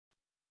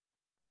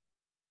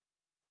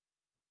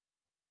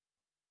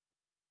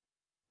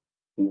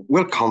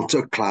Welcome to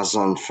a class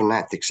on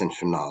phonetics and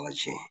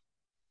phonology.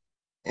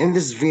 In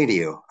this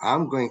video,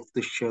 I'm going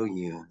to show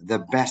you the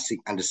basic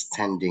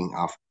understanding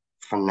of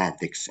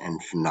phonetics and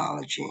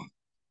phonology.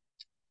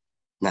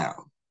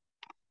 Now,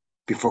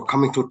 before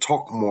coming to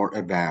talk more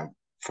about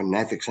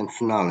phonetics and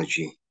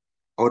phonology,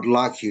 I would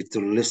like you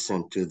to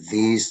listen to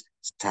these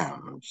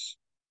sounds.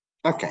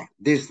 Okay,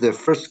 this is the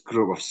first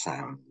group of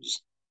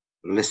sounds.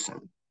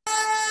 Listen.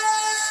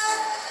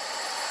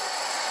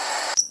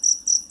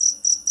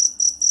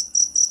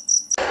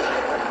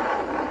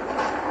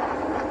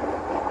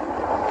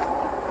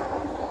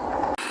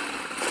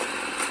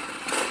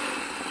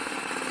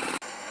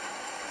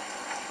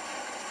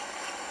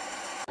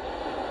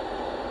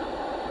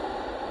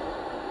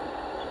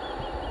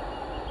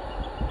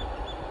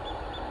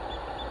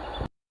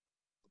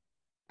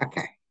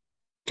 Okay,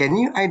 can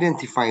you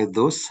identify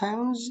those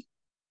sounds?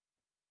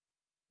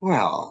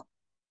 Well,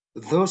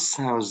 those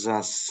sounds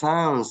are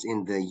sounds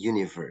in the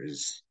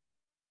universe.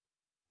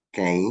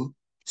 Okay,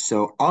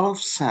 so all of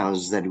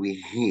sounds that we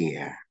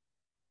hear,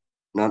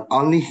 not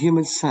only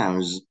human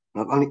sounds,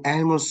 not only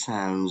animal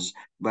sounds,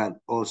 but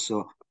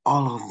also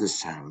all of the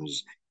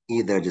sounds,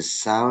 either the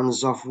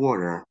sounds of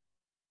water,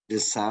 the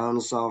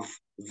sounds of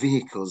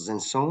vehicles,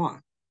 and so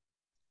on.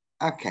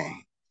 Okay,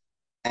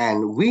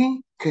 and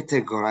we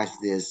categorize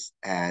this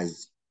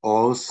as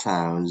all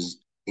sounds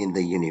in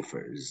the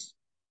universe.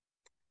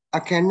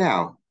 Okay,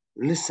 now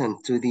listen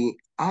to the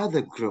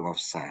other group of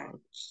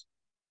sounds.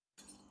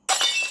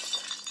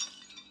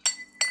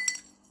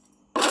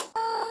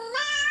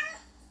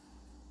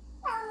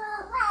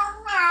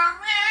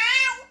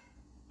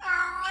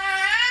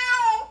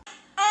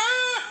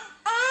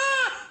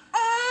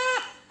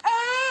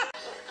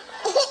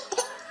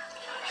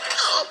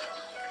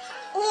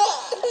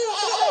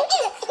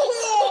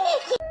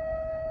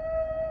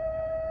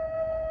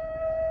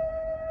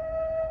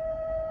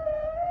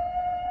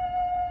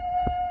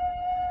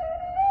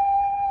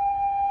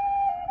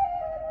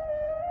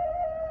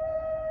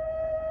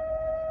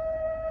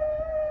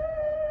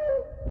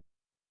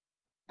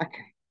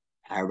 Okay,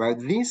 how about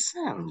these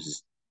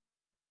sounds?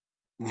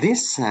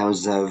 These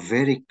sounds are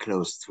very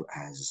close to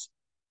us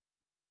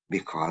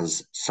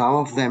because some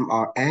of them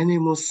are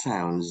animal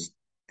sounds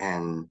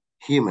and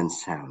human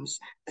sounds,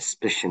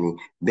 especially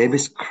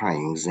babies'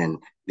 cryings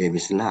and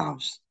babies'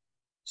 laughs.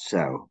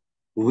 So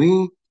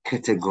we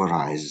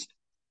categorize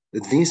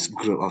this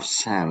group of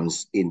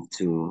sounds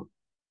into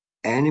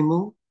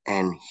animal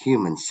and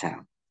human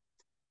sound.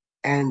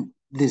 And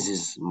this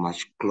is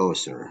much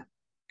closer,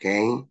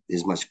 okay?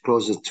 This is much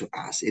closer to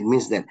us. It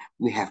means that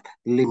we have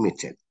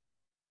limited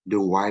the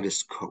wider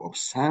scope of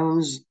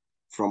sounds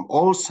from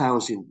all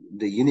sounds in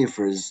the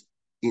universe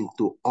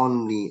into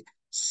only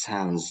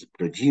sounds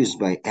produced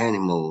by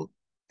animal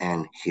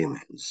and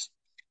humans.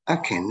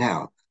 Okay,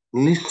 now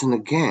listen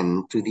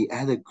again to the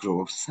other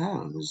group of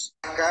sounds.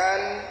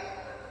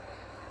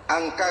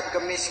 Angka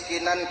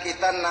kemiskinan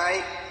kita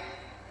naik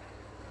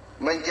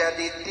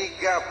menjadi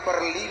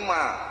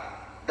 3/5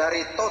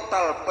 dari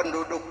total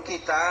penduduk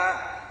kita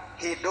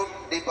hidup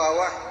di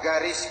bawah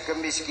garis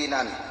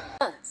kemiskinan.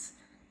 Once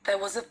there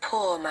was a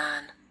poor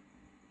man.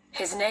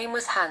 His name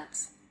was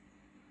Hans.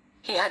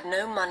 He had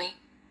no money,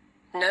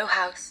 no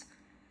house,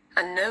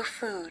 and no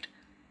food,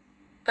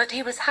 but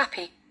he was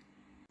happy.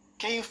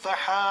 كيف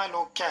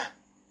حالك?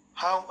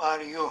 How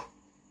are you?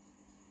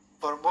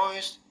 For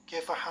boys,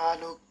 كيف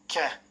حالك?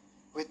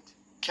 With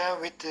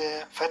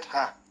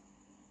فتحة.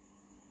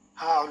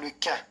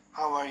 حالك?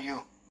 How are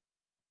you?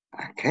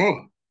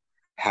 Okay,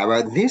 how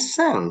about these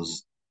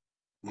sounds?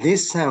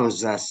 These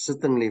sounds are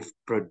certainly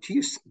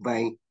produced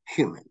by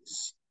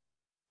humans,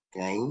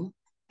 okay?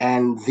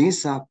 And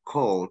these are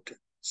called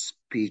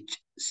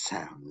speech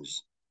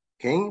sounds,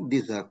 okay?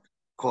 These are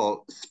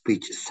called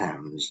speech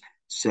sounds.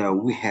 So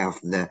we have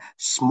the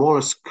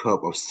smaller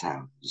scope of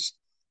sounds.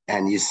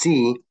 And you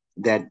see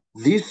that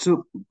this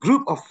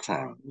group of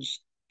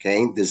sounds,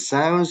 okay, the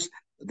sounds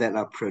that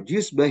are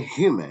produced by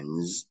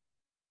humans,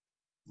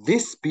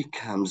 this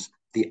becomes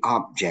the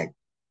object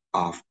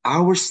of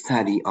our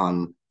study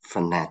on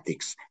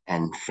phonetics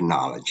and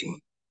phonology.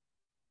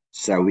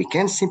 So we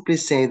can simply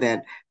say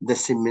that the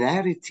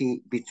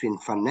similarity between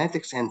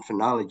phonetics and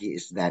phonology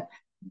is that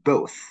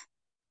both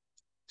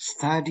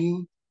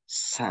study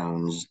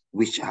sounds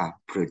which are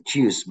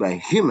produced by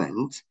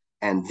humans,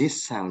 and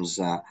these sounds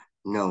are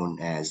known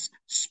as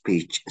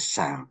speech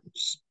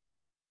sounds.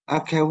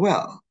 Okay,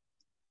 well,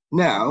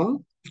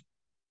 now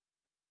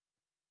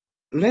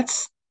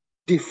let's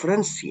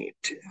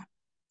differentiate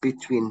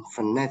between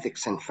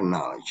phonetics and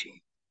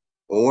phonology,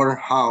 or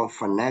how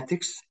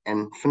phonetics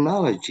and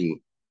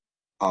phonology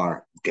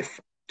are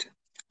different.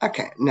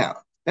 Okay, now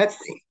let's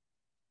see.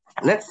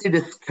 Let's see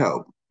the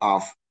scope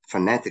of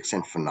phonetics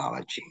and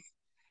phonology.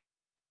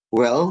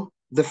 Well,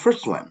 the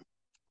first one,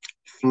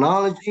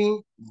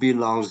 phonology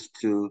belongs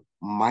to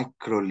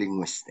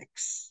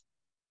microlinguistics.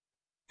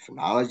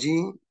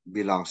 Phonology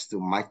belongs to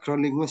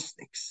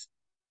microlinguistics.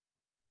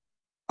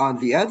 On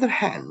the other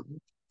hand,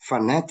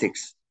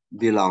 phonetics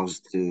belongs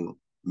to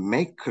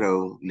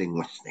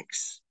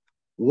macrolinguistics.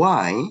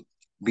 Why?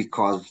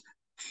 Because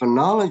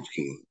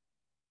phonology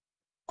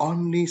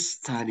only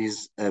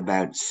studies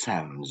about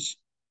sounds.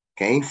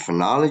 Okay,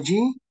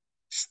 phonology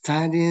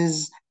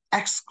studies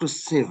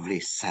exclusively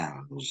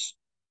sounds.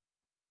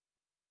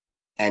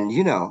 And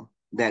you know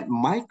that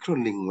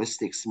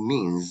microlinguistics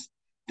means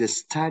the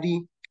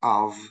study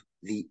of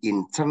the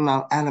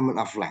internal element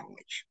of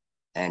language.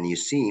 And you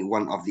see,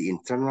 one of the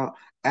internal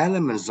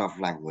elements of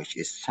language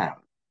is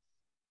sound.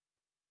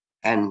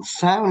 And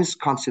sound is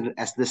considered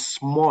as the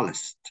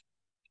smallest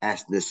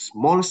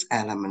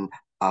element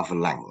of a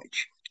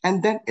language.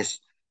 And that is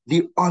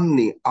the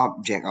only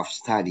object of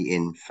study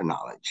in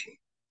phonology.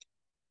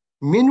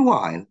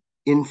 Meanwhile,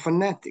 in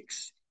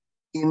phonetics,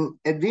 in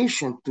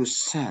addition to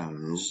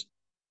sounds,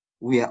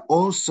 we are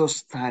also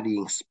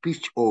studying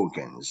speech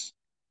organs.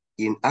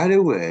 In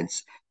other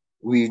words,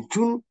 we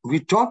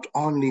don't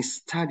only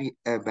study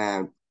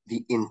about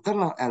the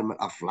internal element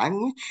of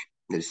language,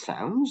 the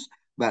sounds,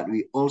 but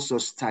we also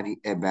study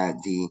about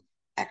the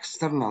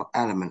external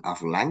element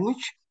of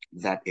language,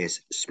 that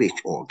is speech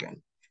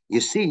organ. You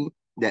see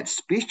that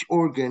speech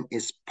organ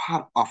is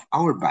part of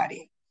our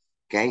body,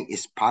 okay,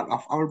 is part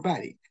of our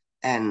body,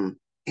 and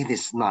it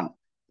is not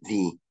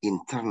the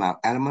internal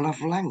element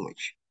of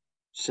language.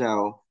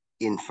 So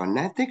in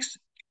phonetics,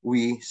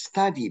 we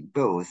study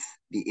both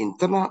the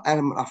internal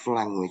element of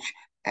language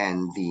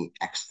and the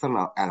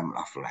external element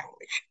of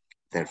language.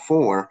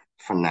 Therefore,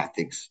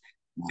 phonetics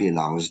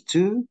belongs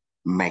to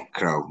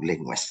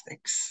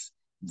macrolinguistics.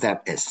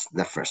 That is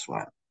the first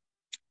one.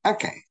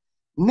 Okay,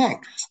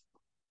 next,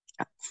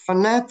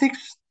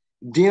 phonetics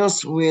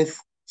deals with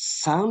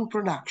sound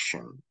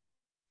production,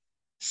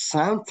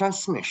 sound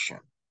transmission,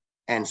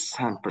 and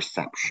sound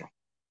perception.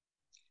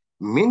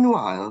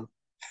 Meanwhile,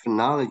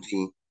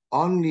 phonology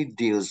only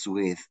deals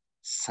with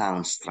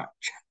sound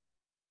structure.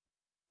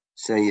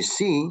 So you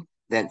see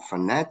that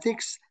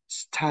phonetics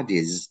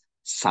studies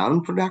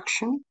sound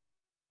production,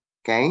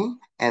 okay,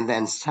 and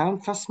then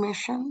sound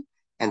transmission,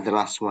 and the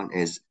last one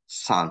is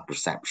sound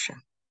perception.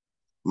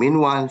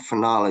 Meanwhile,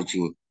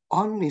 phonology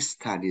only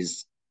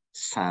studies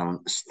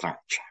sound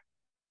structure.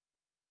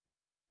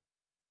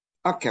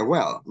 Okay,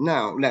 well,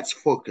 now let's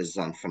focus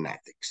on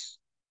phonetics.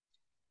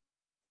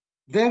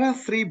 There are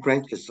three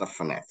branches of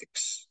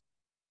phonetics.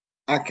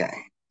 Okay,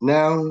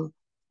 now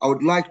I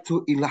would like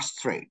to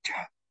illustrate,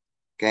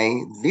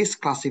 okay, this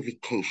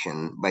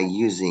classification by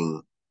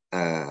using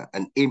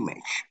an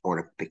image or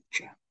a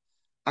picture.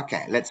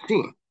 Okay, let's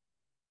see.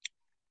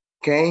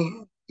 Okay,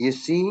 you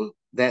see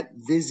that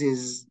this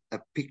is a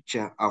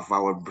picture of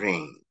our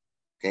brain.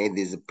 Okay,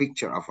 this is a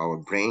picture of our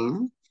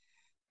brain.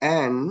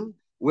 And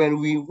when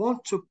we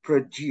want to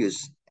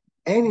produce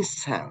any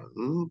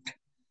sound,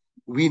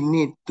 we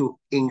need to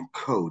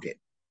encode it.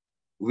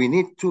 We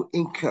need to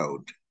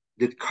encode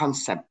the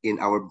concept in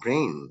our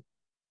brain,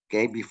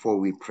 okay, before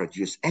we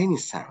produce any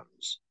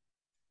sounds.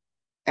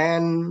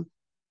 And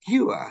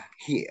you are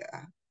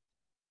here.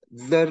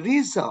 The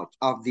result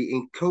of the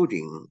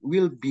encoding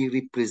will be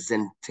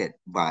represented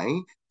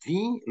by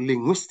the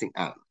linguistic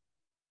element.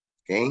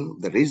 Okay,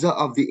 the result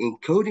of the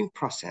encoding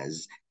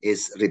process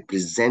is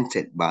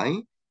represented by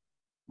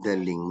the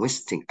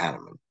linguistic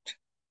element.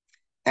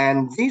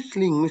 And this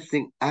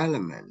linguistic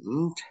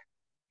element,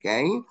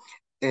 okay,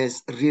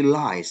 is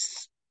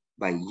realized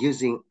by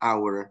using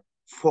our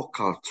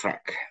focal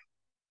tract.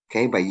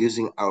 Okay, by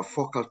using our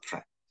focal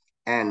tract.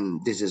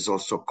 And this is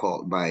also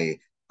called by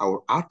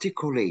our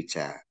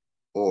articulator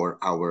or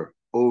our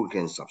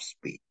organs of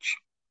speech.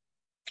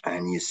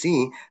 And you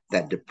see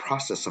that the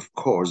process, of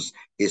course,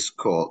 is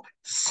called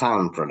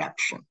sound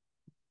production.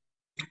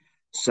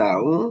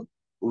 So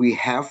we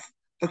have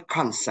a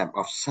concept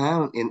of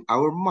sound in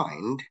our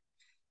mind,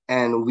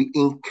 and we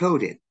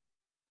encode it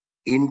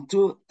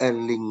into a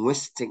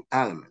linguistic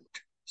element.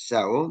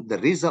 So the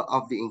result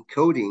of the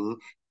encoding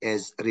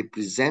is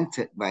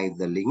represented by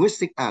the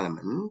linguistic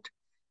element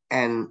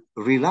and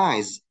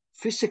realized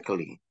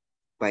physically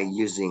by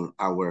using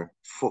our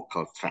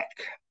focal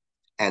tract.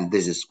 And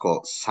this is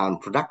called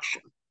sound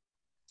production.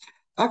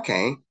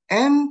 Okay,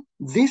 and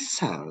this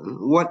sound,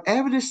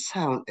 whatever the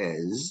sound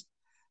is,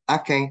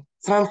 okay,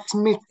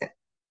 transmitted.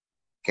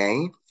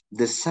 Okay,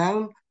 the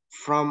sound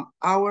from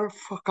our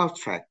focal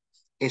tract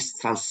is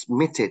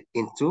transmitted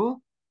into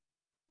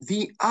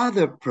the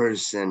other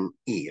person's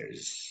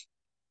ears.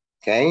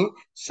 Okay,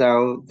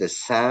 so the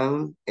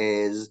sound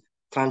is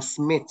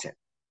transmitted.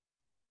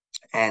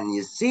 And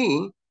you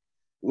see,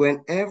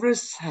 whenever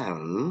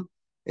sound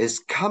is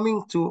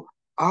coming to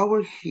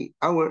our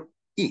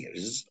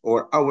ears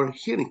or our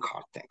hearing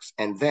cortex,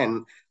 and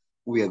then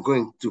we are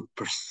going to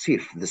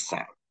perceive the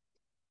sound.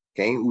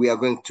 Okay, we are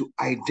going to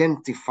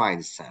identify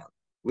the sound.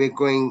 We're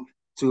going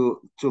to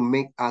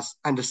make us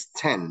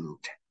understand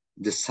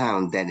the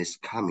sound that is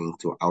coming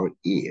to our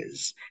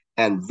ears.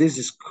 And this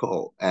is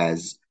called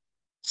as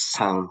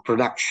sound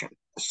production,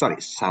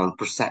 sound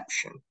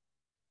perception.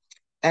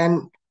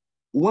 And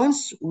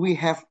once we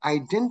have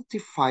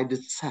identified the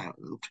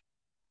sound,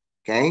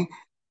 okay,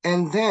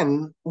 and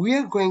then we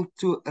are going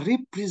to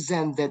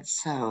represent that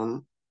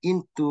sound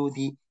into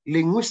the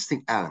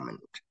linguistic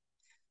element.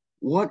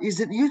 What is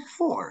it used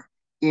for?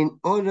 In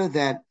order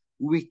that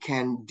we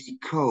can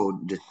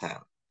decode the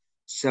sound.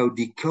 So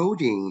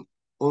decoding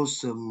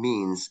also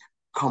means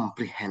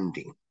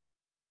comprehending.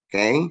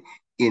 Okay?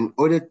 In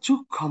order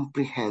to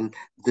comprehend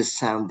the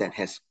sound that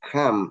has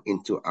come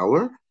into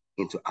our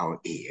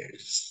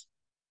ears.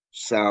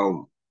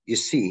 So you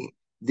see,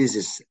 this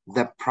is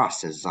the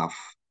process of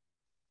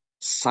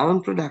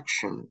sound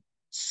production,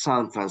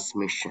 sound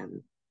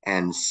transmission,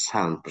 and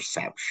sound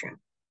perception.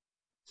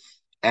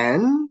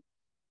 And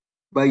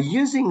by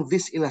using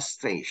this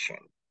illustration,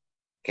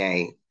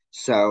 okay,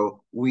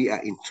 so we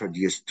are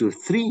introduced to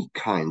three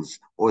kinds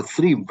or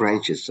three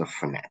branches of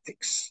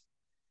phonetics.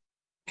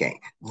 Okay,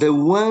 the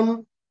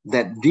one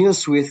that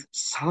deals with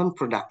sound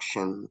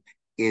production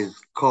is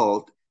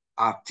called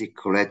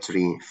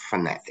articulatory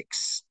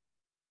phonetics.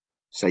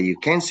 So you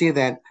can see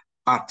that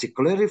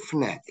articulatory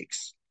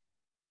phonetics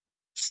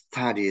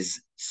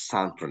studies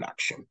sound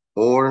production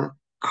or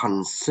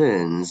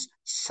concerns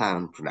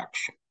sound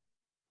production.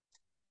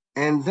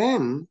 And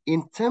then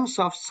in terms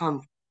of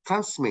sound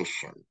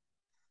transmission,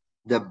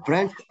 the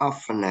branch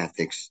of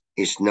phonetics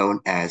is known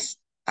as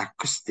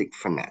acoustic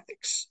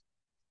phonetics.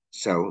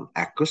 So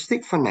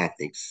acoustic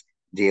phonetics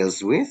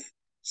deals with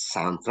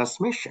sound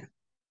transmission.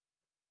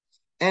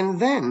 And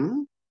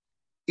then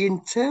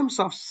in terms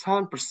of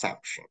sound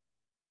perception,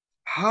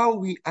 how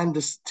we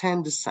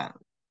understand the sound,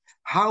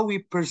 how we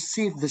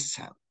perceive the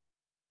sound,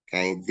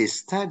 okay, this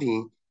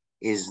study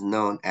is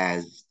known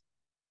as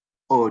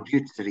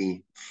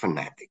auditory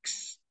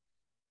phonetics.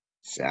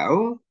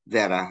 So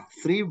there are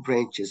three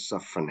branches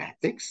of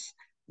phonetics.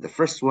 The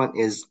first one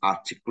is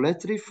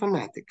articulatory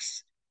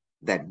phonetics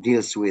that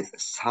deals with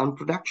sound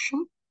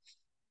production.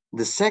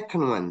 The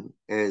second one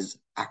is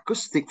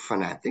acoustic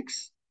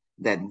phonetics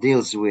that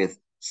deals with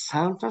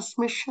sound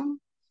transmission.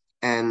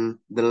 And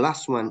the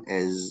last one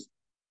is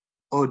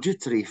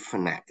auditory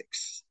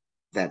phonetics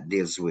that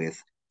deals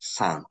with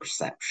sound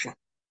perception.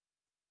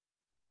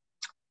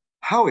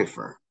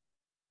 However,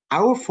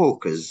 our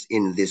focus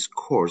in this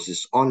course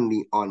is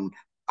only on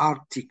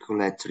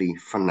articulatory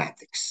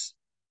phonetics.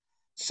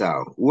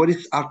 So, what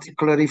is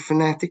articulatory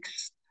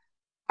phonetics?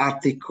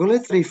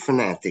 Articulatory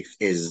phonetics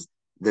is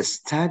the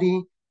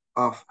study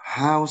of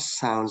how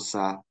sounds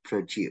are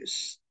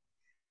produced.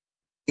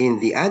 In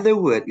the other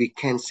word, we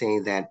can say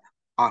that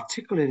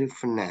articulatory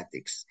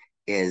phonetics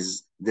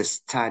is the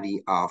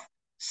study of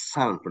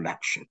sound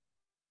production.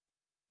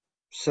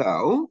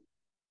 So,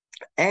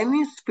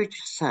 any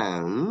speech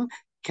sound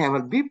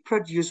cannot be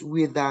produced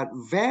without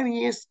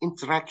various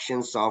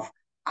interactions of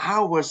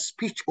our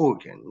speech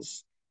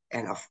organs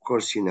and, of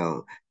course,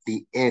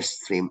 the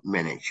airstream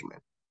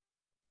management.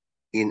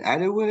 In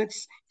other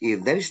words,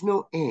 if there is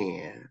no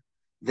air,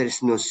 there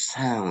is no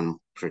sound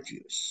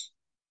produced.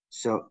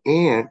 So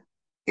air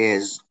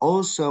is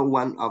also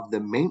one of the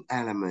main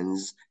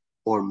elements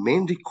or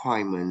main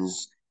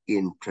requirements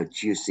in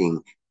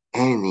producing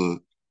any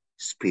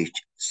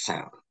speech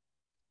sound.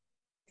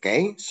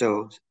 Okay,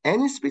 so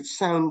any speech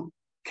sound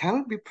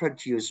cannot be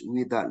produced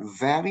without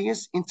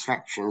various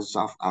interactions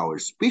of our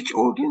speech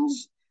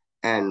organs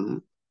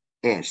and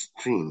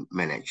airstream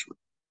management.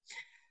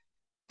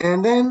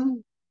 And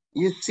then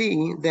you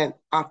see that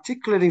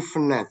articulatory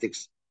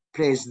phonetics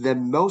plays the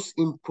most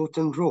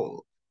important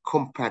role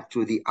compared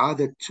to the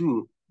other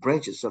two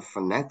branches of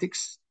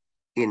phonetics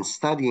in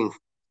studying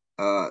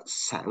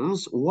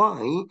sounds.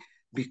 Why?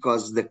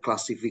 Because the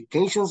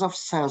classifications of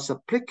sounds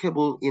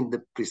applicable in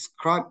the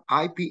prescribed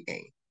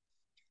IPA,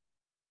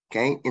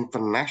 okay,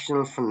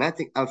 International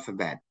Phonetic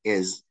Alphabet,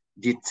 is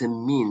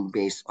determined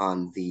based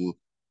on the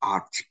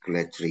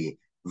articulatory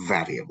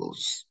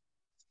variables.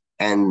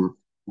 And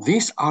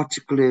these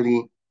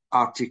articulatory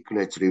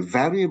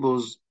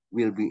variables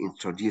will be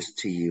introduced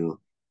to you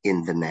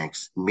in the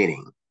next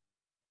meeting.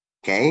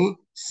 Okay,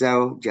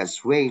 so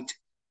just wait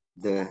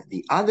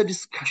the other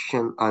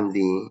discussion on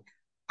the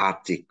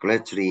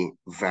articulatory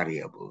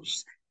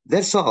variables.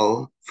 That's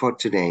all for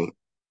today,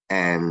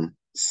 and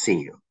see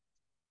you.